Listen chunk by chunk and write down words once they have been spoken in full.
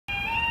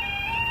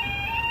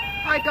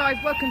Hi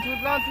guys, welcome to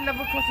Advanced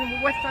Level Crossing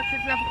with West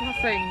Sussex Level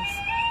Crossings.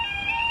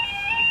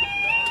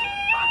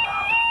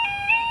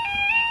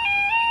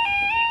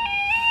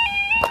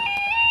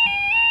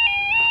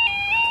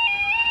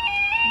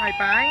 My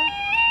bang.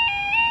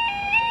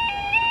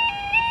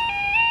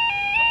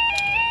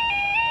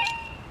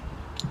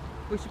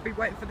 We should be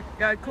waiting for the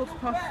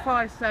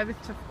 5:15 service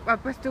to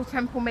Bristol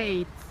Temple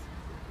Meads.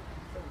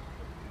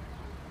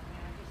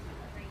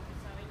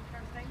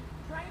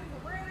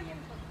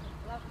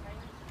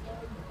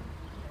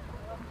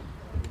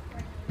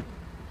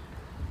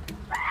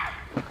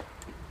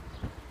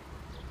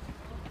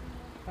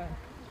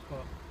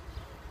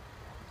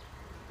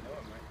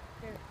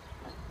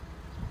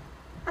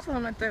 That's what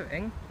I'm not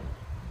doing.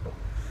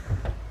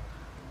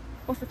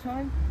 What's the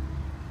time?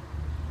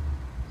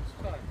 What's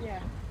the time?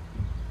 Yeah.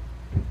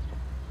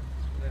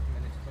 11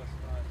 minutes past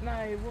 5.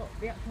 No, what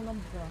the actual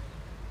numbers are.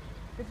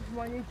 This is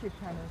my YouTube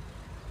channel.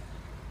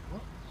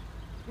 What?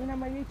 You know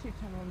my YouTube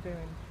channel I'm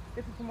doing.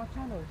 This is for my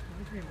channel. What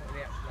do you mean, what are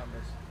the actual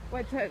numbers?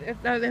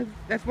 Wait,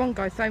 there's one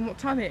guy saying what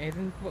time it is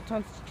and what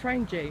time's the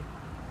train due. I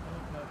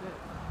have no idea.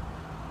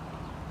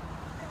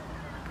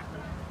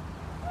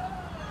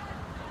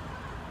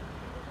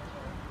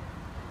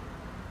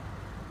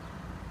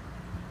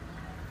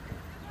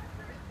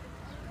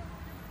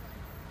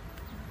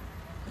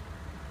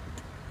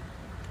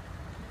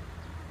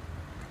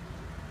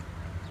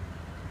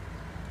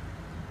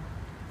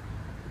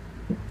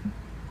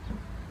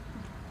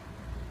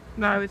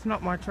 No, it's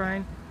not my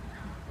train.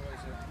 What is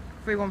it?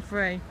 313.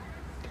 Right.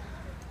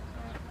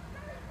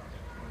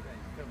 Well,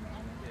 you filmed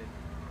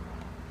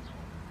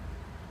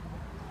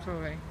that,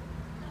 Sorry.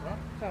 What?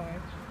 Sorry.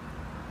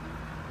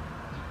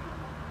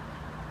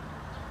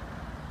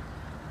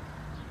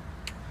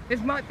 This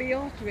might be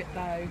after it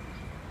though.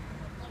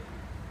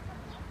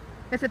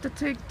 It's at the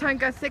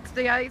Tango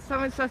 68,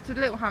 someone says to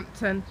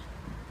Littlehampton.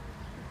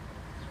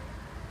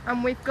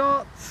 And we've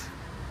got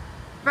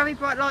very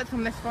bright lights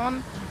on this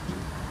one.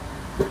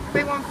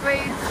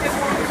 313,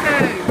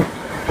 212.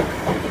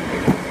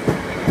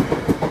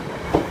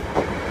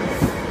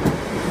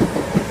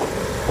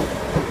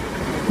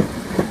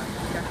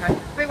 Okay.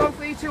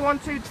 313,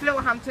 212 to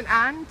Littlehampton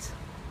and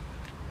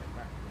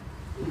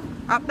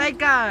up they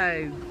go.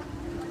 Hang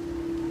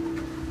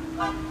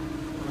on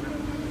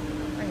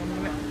a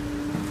minute.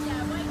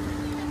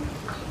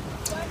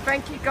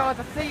 Thank you guys,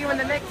 I'll see you in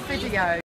the next video.